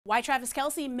Why Travis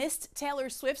Kelce missed Taylor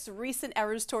Swift's recent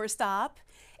Eras Tour stop.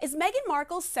 Is Meghan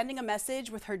Markle sending a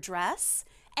message with her dress?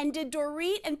 And did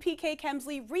Dorit and PK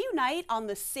Kemsley reunite on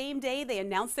the same day they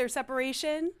announced their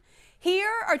separation?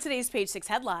 Here are today's Page 6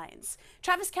 headlines.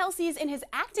 Travis Kelce is in his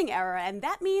acting era, and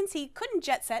that means he couldn't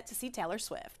jet set to see Taylor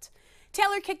Swift.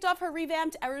 Taylor kicked off her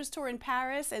revamped Eras Tour in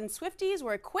Paris, and Swifties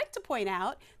were quick to point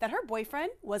out that her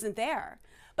boyfriend wasn't there.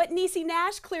 But Niecy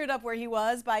Nash cleared up where he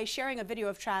was by sharing a video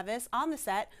of Travis on the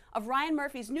set of Ryan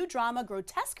Murphy's new drama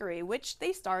Grotesquerie, which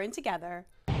they star in together.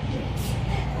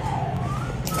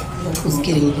 Look who's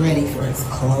getting ready for his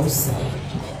close-up.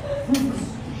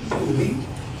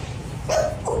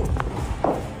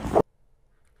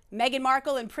 Meghan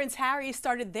Markle and Prince Harry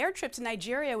started their trip to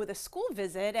Nigeria with a school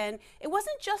visit, and it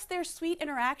wasn't just their sweet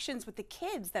interactions with the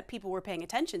kids that people were paying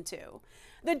attention to.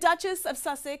 The Duchess of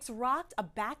Sussex rocked a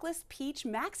backless peach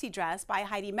maxi dress by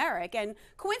Heidi Merrick, and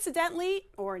coincidentally,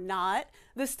 or not,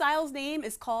 the style's name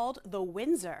is called the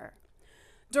Windsor.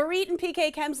 Dorit and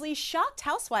PK Kemsley shocked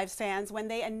Housewives fans when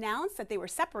they announced that they were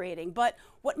separating, but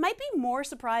what might be more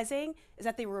surprising is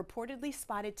that they were reportedly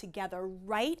spotted together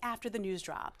right after the news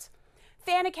dropped.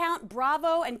 Fan account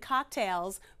Bravo and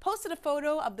Cocktails posted a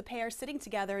photo of the pair sitting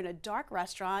together in a dark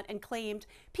restaurant and claimed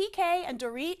PK and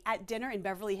Dorit at dinner in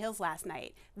Beverly Hills last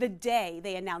night, the day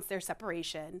they announced their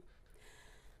separation.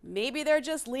 Maybe they're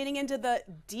just leaning into the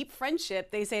deep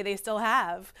friendship they say they still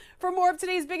have. For more of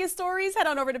today's biggest stories, head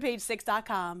on over to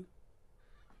page6.com.